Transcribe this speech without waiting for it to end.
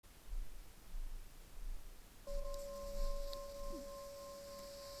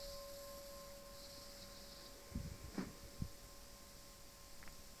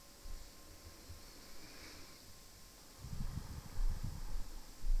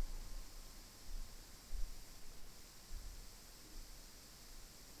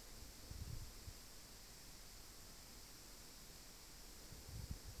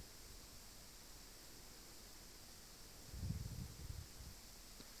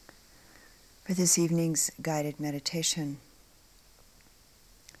For this evening's guided meditation,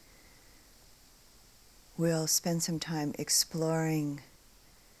 we'll spend some time exploring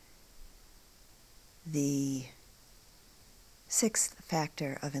the sixth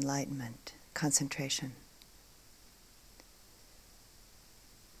factor of enlightenment, concentration.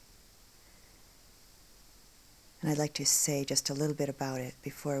 And I'd like to say just a little bit about it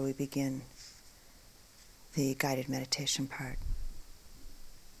before we begin the guided meditation part.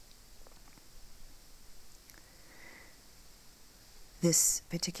 This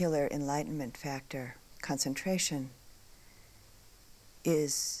particular enlightenment factor, concentration,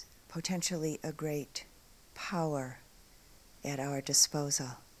 is potentially a great power at our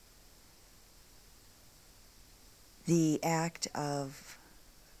disposal. The act of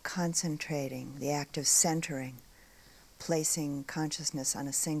concentrating, the act of centering, placing consciousness on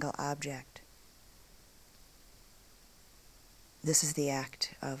a single object, this is the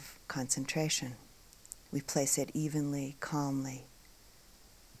act of concentration. We place it evenly, calmly,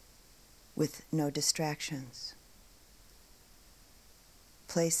 with no distractions.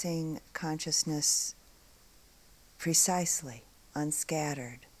 Placing consciousness precisely,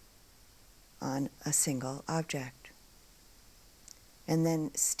 unscattered, on a single object. And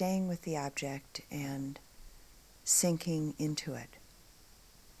then staying with the object and sinking into it.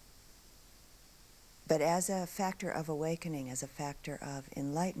 But as a factor of awakening, as a factor of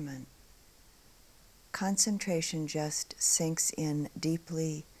enlightenment, concentration just sinks in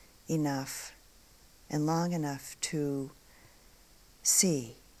deeply enough and long enough to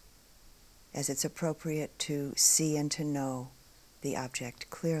see, as it's appropriate to see and to know the object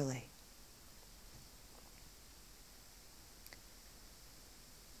clearly.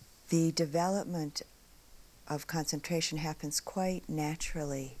 The development of concentration happens quite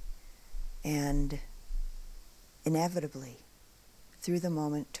naturally and inevitably through the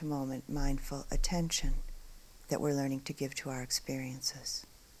moment-to-moment mindful attention that we're learning to give to our experiences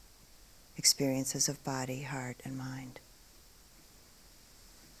of body, heart, and mind.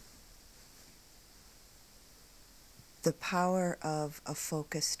 The power of a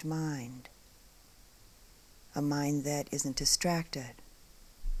focused mind, a mind that isn't distracted,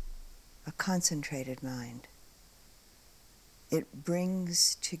 a concentrated mind. It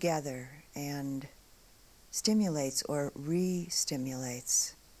brings together and stimulates or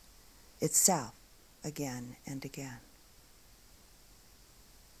re-stimulates itself again and again.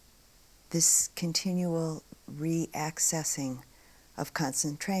 This continual re-accessing of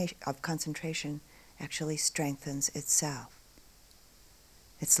concentration actually strengthens itself.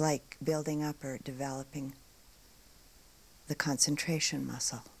 It's like building up or developing the concentration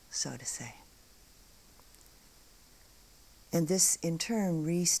muscle, so to say. And this in turn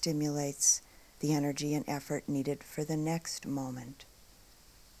re-stimulates the energy and effort needed for the next moment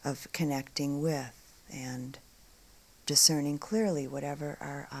of connecting with and discerning clearly whatever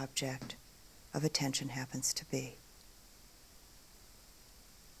our object of attention happens to be.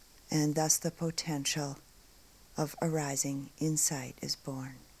 And thus the potential of arising insight is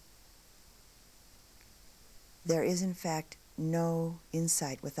born. There is in fact no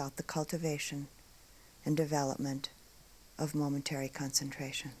insight without the cultivation and development of momentary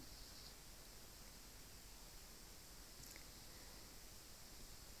concentration.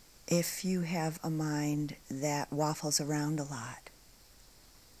 If you have a mind that waffles around a lot,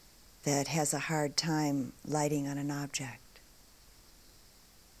 that has a hard time lighting on an object,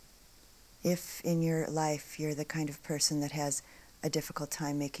 if in your life you're the kind of person that has a difficult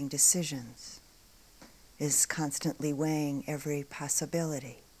time making decisions, is constantly weighing every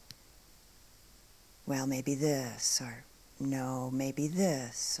possibility, well, maybe this, or no, maybe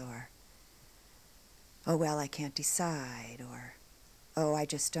this, or oh, well, I can't decide, or oh, I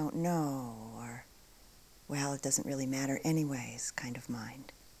just don't know, or well, it doesn't really matter anyways kind of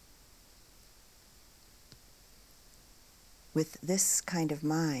mind. With this kind of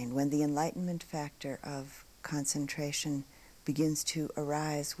mind, when the enlightenment factor of concentration begins to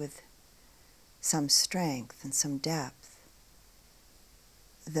arise with some strength and some depth,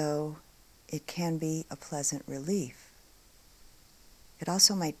 though it can be a pleasant relief, it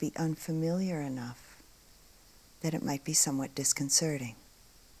also might be unfamiliar enough that it might be somewhat disconcerting.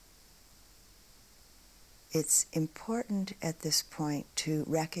 It's important at this point to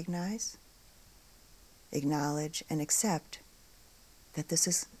recognize, acknowledge, and accept that this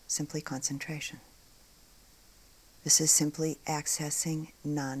is simply concentration. This is simply accessing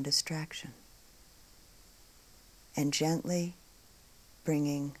non-distraction and gently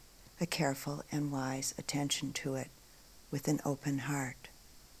bringing a careful and wise attention to it with an open heart.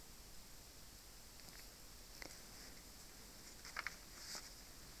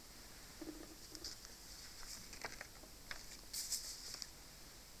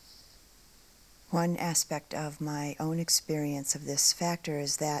 One aspect of my own experience of this factor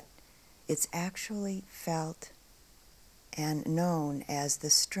is that it's actually felt and known as the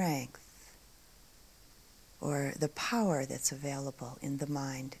strength or the power that's available in the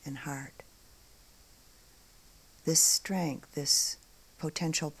mind and heart. This strength, this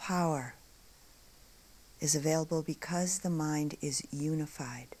potential power, is available because the mind is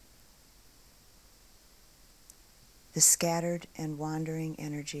unified. The scattered and wandering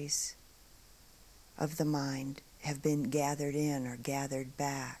energies of the mind have been gathered in or gathered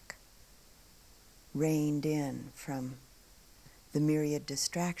back, reined in from the myriad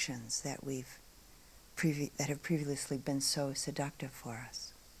distractions that that have previously been so seductive for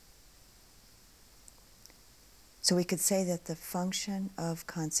us. So we could say that the function of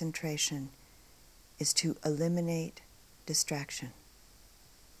concentration is to eliminate distraction.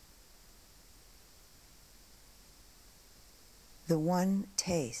 The one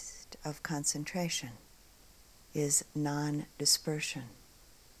taste of concentration is non-dispersion.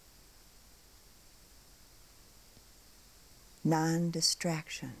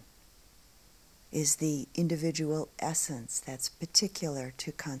 Non-distraction is the individual essence that's particular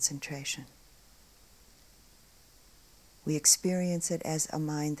to concentration. We experience it as a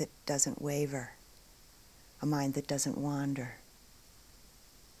mind that doesn't waver, a mind that doesn't wander,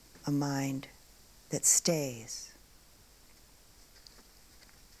 a mind that stays.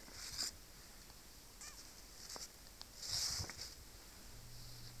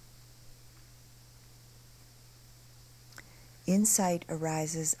 Insight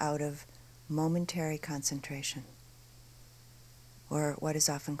arises out of momentary concentration, or what is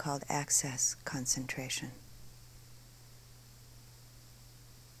often called access concentration.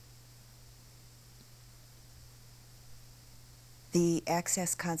 The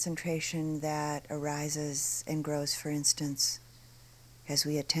access concentration that arises and grows, for instance, as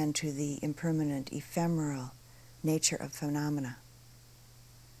we attend to the impermanent, ephemeral nature of phenomena,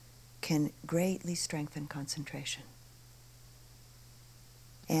 can greatly strengthen concentration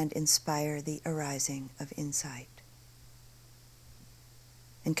and inspire the arising of insight,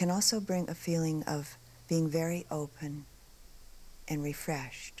 and can also bring a feeling of being very open and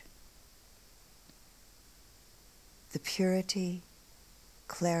refreshed. The purity,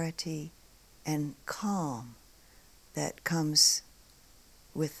 clarity, and calm that comes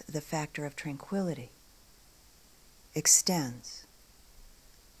with the factor of tranquility extends,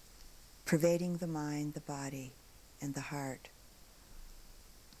 pervading the mind, the body, and the heart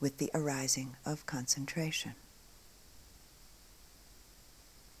with the arising of concentration.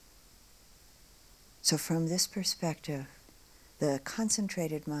 So from this perspective, the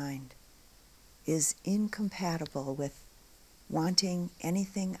concentrated mind is incompatible with wanting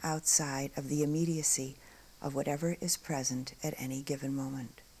anything outside of the immediacy of whatever is present at any given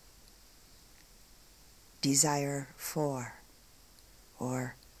moment. Desire for,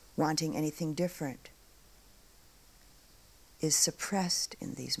 or wanting anything different, is suppressed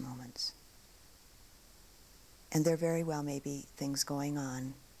in these moments. And there very well may be things going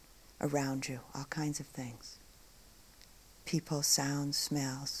on around you, all kinds of things. People, sounds,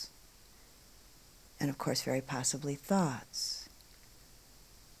 smells, and of course very possibly thoughts.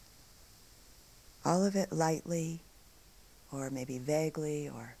 All of it lightly, or maybe vaguely,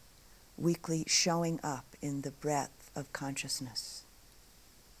 or weakly showing up in the breadth of consciousness.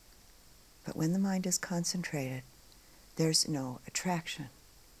 But when the mind is concentrated, there's no attraction.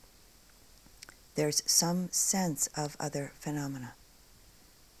 There's some sense of other phenomena.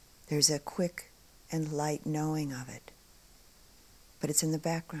 There's a quick and light knowing of it, but it's in the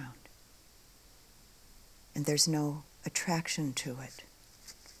background, and there's no attraction to it.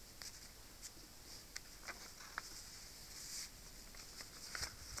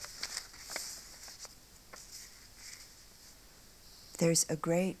 There's a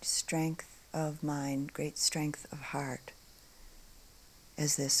great strength of mind, great strength of heart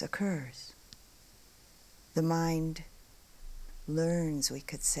as this occurs. The mind learns, we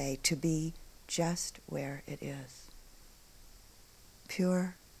could say, to be just where it is.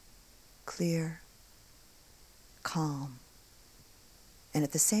 Pure, clear, calm, and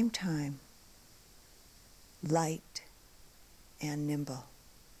at the same time, light and nimble.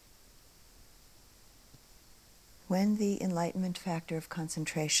 When the enlightenment factor of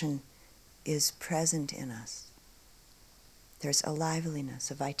concentration is present in us, there's a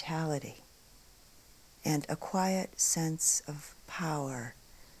liveliness, a vitality, and a quiet sense of power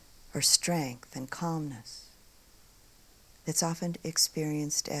or strength and calmness that's often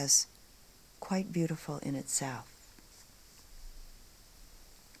experienced as quite beautiful in itself.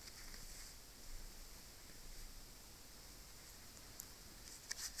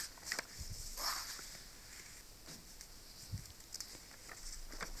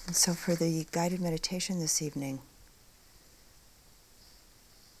 So for the guided meditation this evening,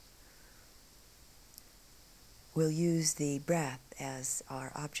 we'll use the breath as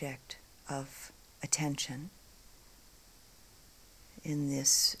our object of attention in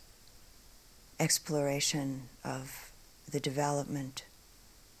this exploration of the development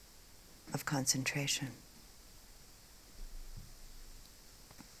of concentration.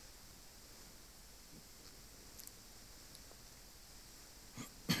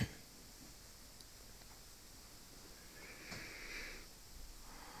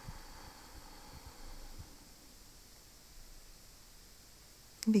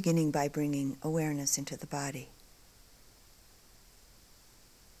 Beginning by bringing awareness into the body.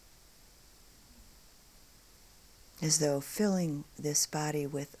 As though filling this body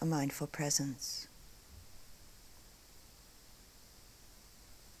with a mindful presence.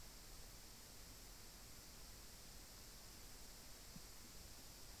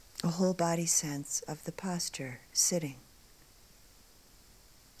 A whole body sense of the posture, sitting.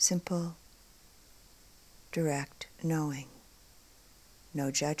 Simple, direct knowing. No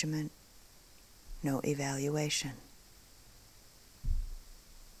judgment, no evaluation.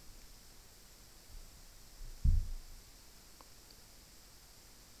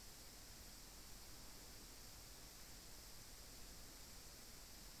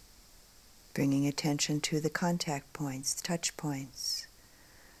 Bringing attention to the contact points, touch points,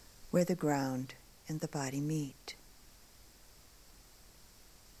 where the ground and the body meet.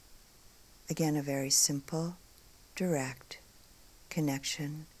 Again, a very simple, direct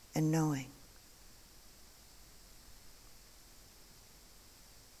connection and knowing.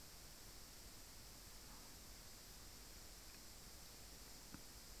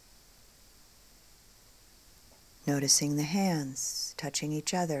 Noticing the hands touching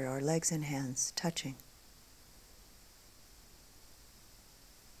each other, or legs and hands touching.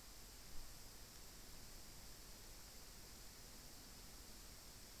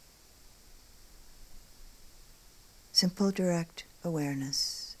 Simple, direct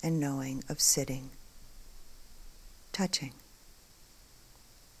awareness and knowing of sitting, touching.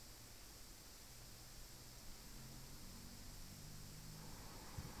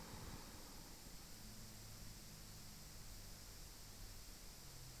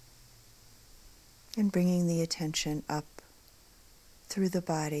 And bringing the attention up through the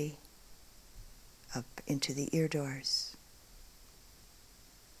body, up into the ear doors.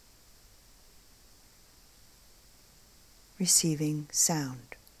 Receiving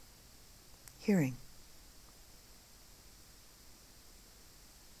sound, hearing.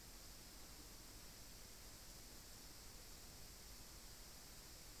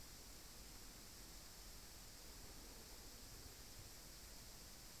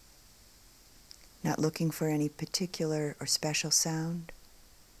 Not looking for any particular or special sound.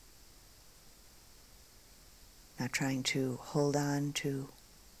 Not trying to hold on to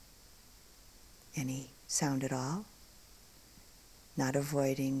any sound at all. Not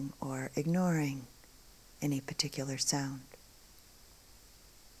avoiding or ignoring any particular sound.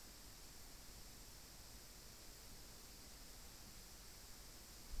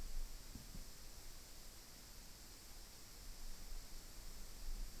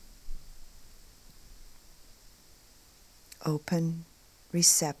 Open,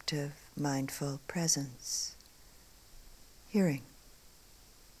 receptive, mindful presence. Hearing.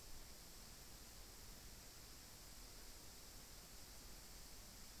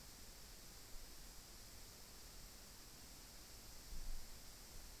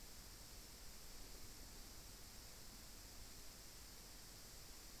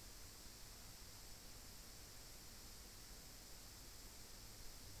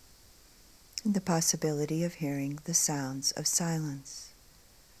 And the possibility of hearing the sounds of silence.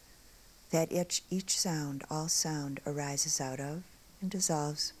 That each sound, all sound, arises out of and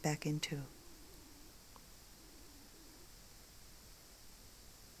dissolves back into.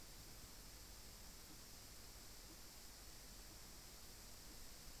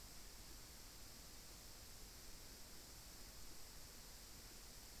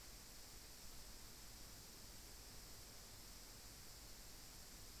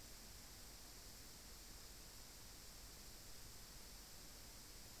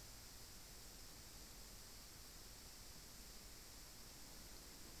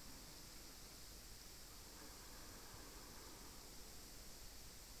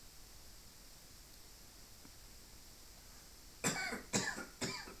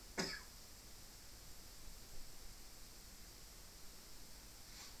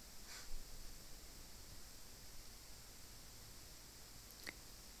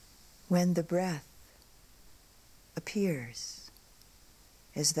 When the breath appears,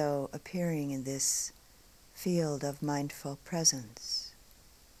 as though appearing in this field of mindful presence.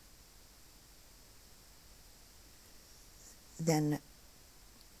 Then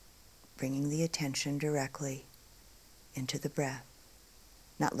bringing the attention directly into the breath,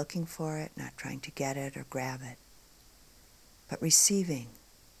 not looking for it, not trying to get it or grab it, but receiving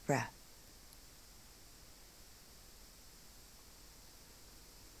breath.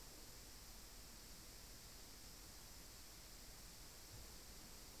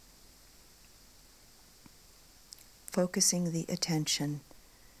 Focusing the attention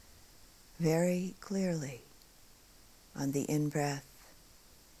very clearly on the in-breath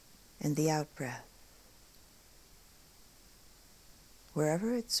and the out-breath,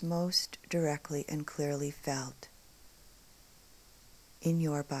 wherever it's most directly and clearly felt in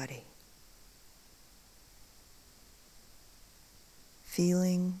your body.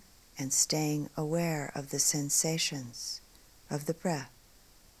 Feeling and staying aware of the sensations of the breath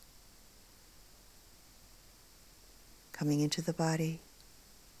coming into the body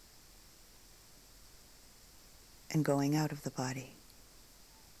and going out of the body.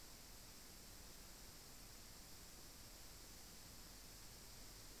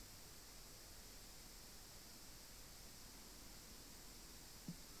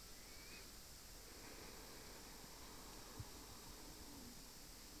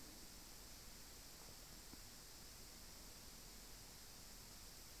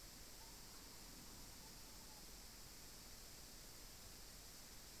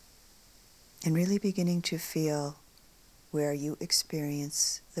 And really beginning to feel where you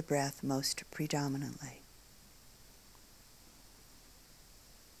experience the breath most predominantly.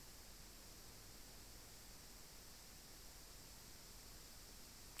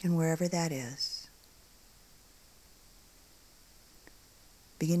 And wherever that is,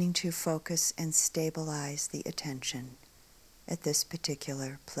 beginning to focus and stabilize the attention at this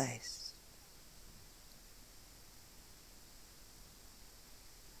particular place.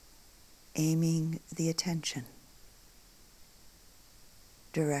 Aiming the attention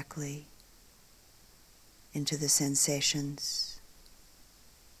directly into the sensations,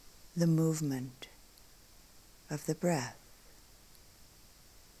 the movement of the breath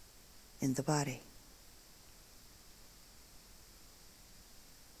in the body.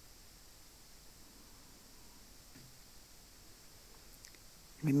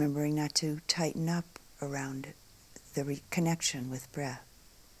 Remembering not to tighten up around the connection with breath.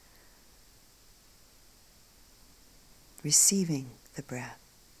 Receiving the breath,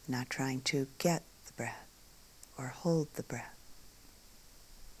 not trying to get the breath or hold the breath.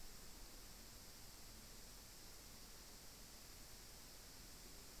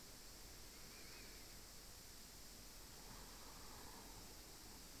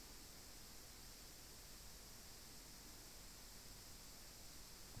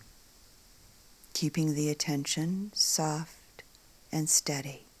 Keeping the attention soft and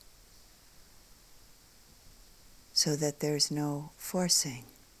steady, so that there's no forcing,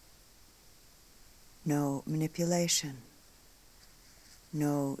 no manipulation,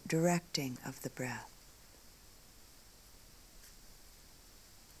 no directing of the breath,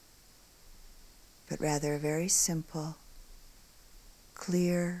 but rather a very simple,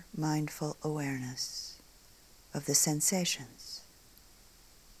 clear, mindful awareness of the sensations.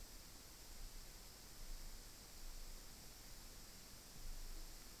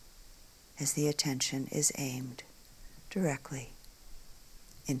 As the attention is aimed directly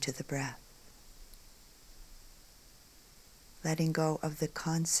into the breath. Letting go of the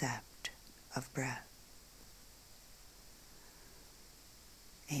concept of breath.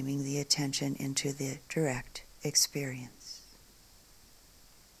 Aiming the attention into the direct experience.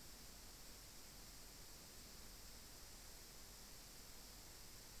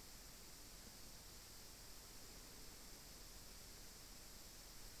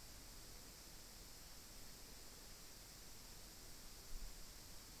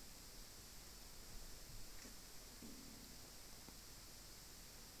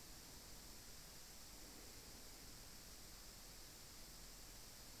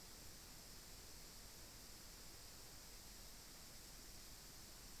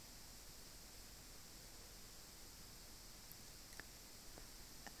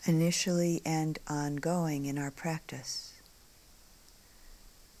 Initially and ongoing in our practice,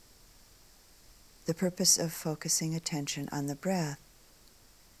 the purpose of focusing attention on the breath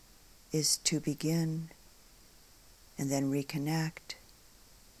is to begin and then reconnect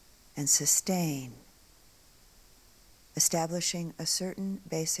and sustain, establishing a certain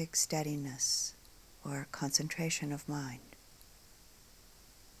basic steadiness or concentration of mind.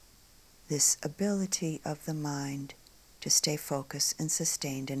 This ability of the mind to stay focused and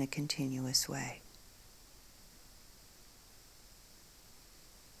sustained in a continuous way.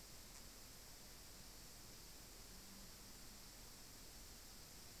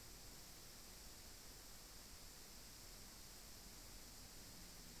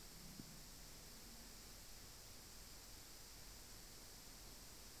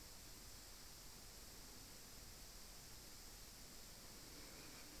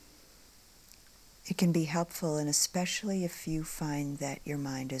 It can be helpful, and especially if you find that your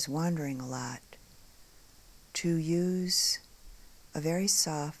mind is wandering a lot, to use a very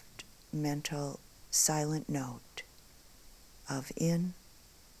soft mental silent note of in,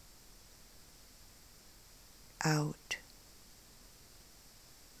 out,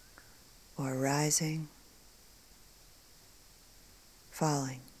 or rising,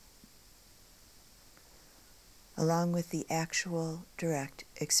 falling, along with the actual direct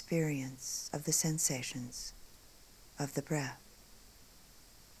experience of the sensations of the breath.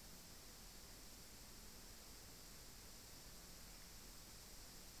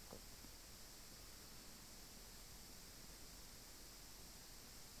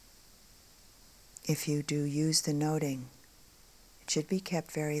 If you do use the noting, it should be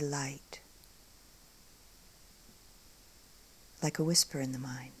kept very light, like a whisper in the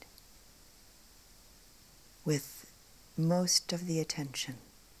mind, with most of the attention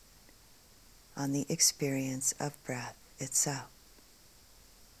on the experience of breath itself.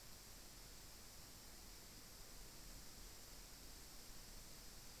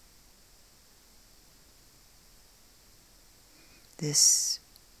 This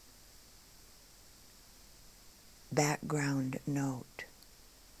background note,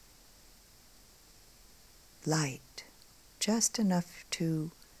 light, just enough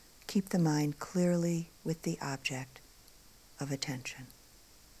to keep the mind clearly with the object of attention,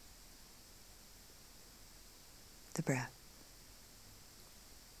 the breath.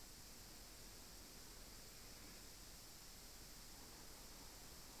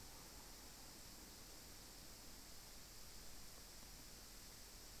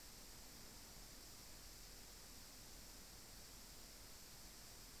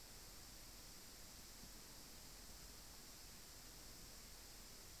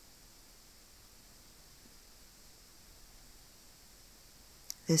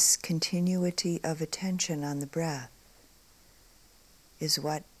 This continuity of attention on the breath is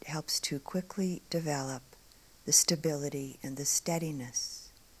what helps to quickly develop the stability and the steadiness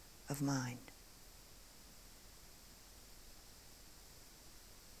of mind.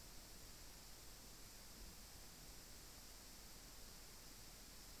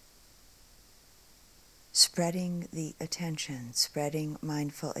 Spreading the attention, spreading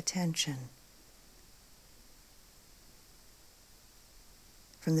mindful attention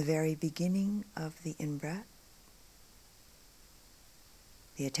from the very beginning of the in-breath,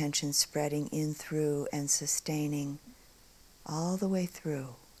 the attention spreading in through and sustaining all the way through,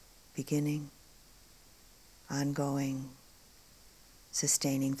 beginning, ongoing,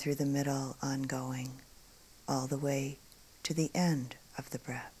 sustaining through the middle, ongoing, all the way to the end of the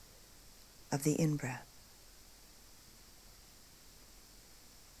breath, of the in-breath.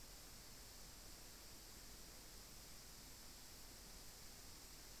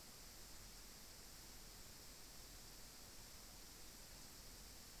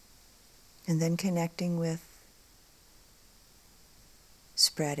 And then connecting with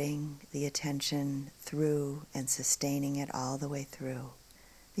spreading the attention through and sustaining it all the way through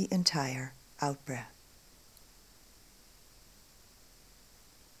the entire out-breath.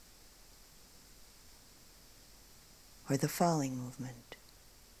 Or the falling movement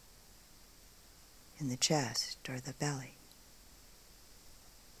in the chest or the belly.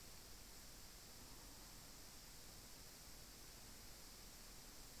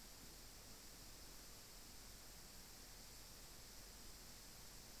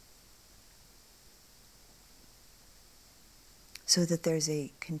 So that there's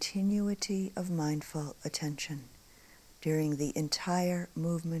a continuity of mindful attention during the entire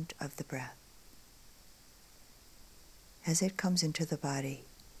movement of the breath as it comes into the body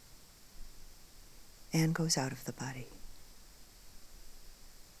and goes out of the body.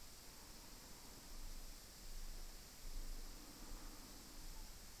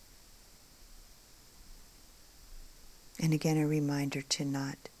 And again, a reminder to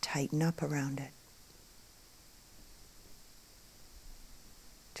not tighten up around it,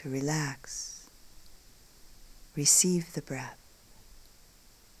 to relax, receive the breath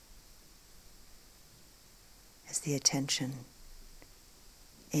as the attention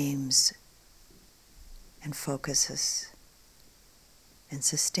aims and focuses and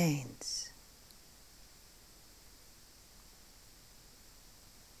sustains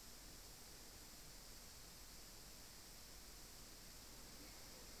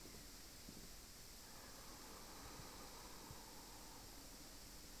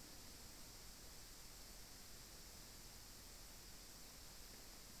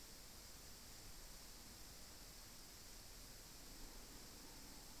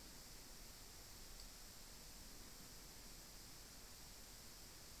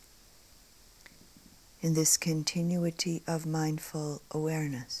in this continuity of mindful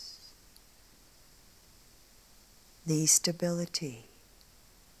awareness, the stability,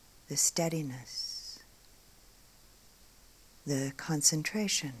 the steadiness, the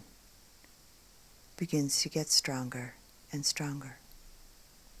concentration begins to get stronger and stronger.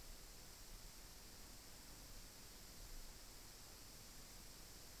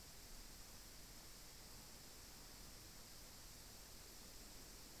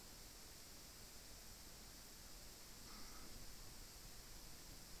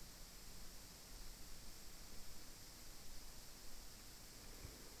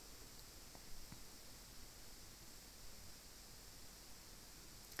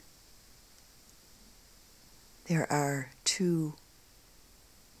 There are two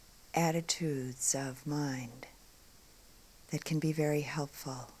attitudes of mind that can be very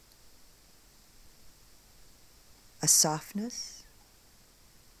helpful. A softness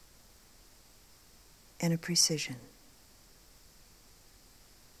and a precision.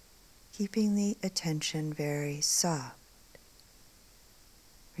 Keeping the attention very soft,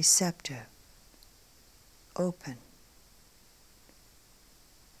 receptive, open,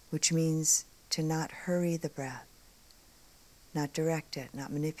 which means to not hurry the breath, not direct it,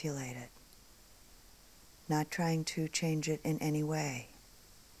 not manipulate it, not trying to change it in any way.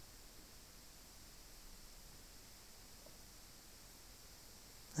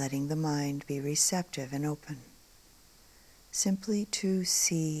 Letting the mind be receptive and open, simply to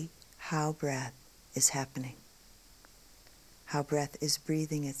see how breath is happening, how breath is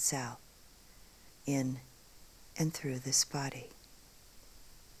breathing itself in and through this body.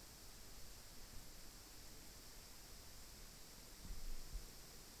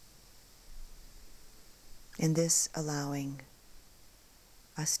 And this allowing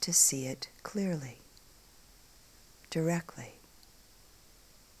us to see it clearly, directly,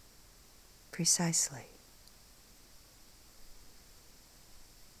 precisely.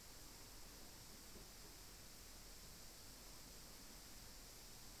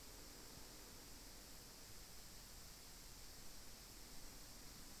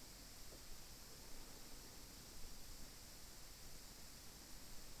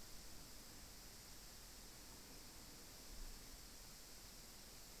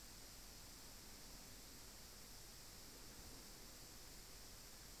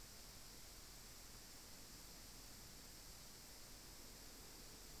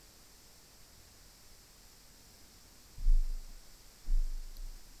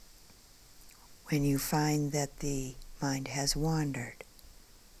 When you find that the mind has wandered,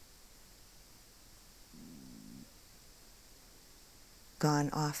 gone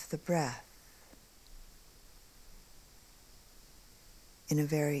off the breath, in a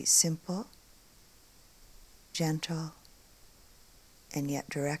very simple, gentle, and yet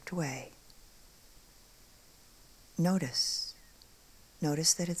direct way, notice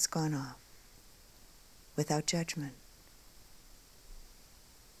that it's gone off, without judgment,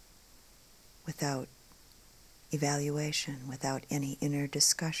 without evaluation, without any inner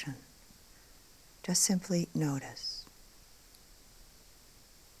discussion. Just simply notice.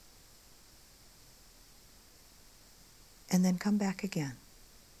 And then come back again.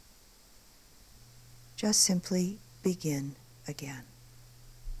 Just simply begin again.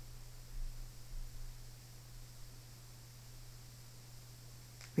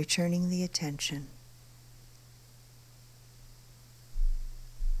 Returning the attention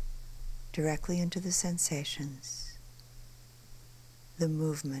directly into the sensations, the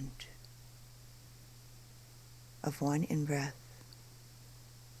movement of one in-breath,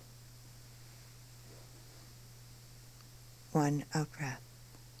 one out-breath.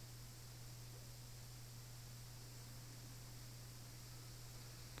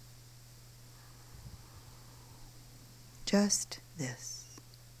 Just this.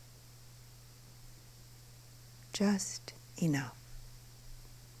 Just enough.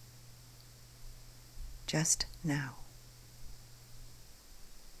 Just now.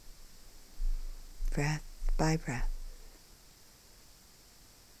 Breath by breath.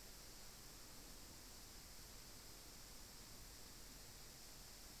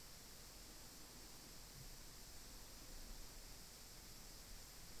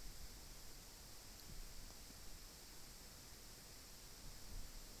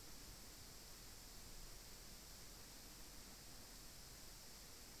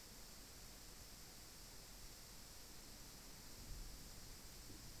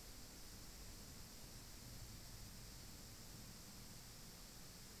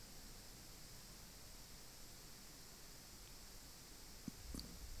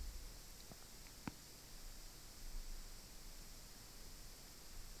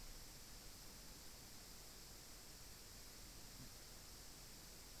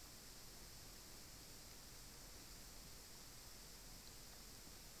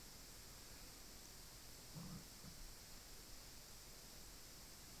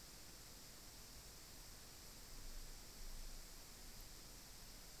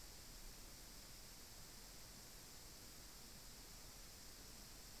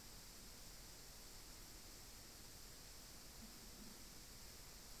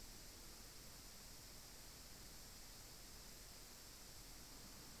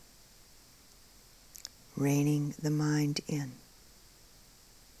 reining the mind in.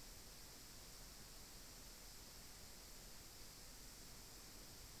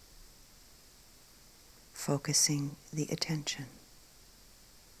 Focusing the attention.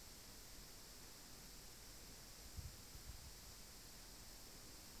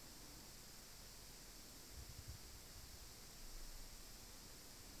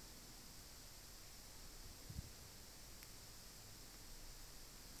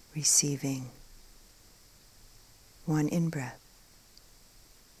 Receiving one in-breath,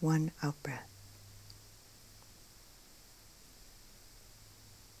 one out-breath.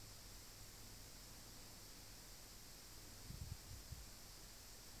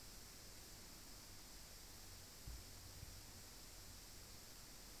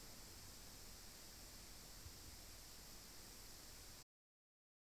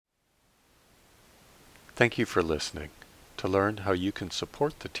 Thank you for listening. To learn how you can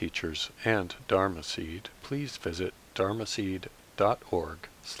support the teachers and Dharma Seed, please visit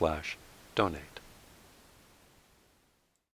dharmaseed.org/donate.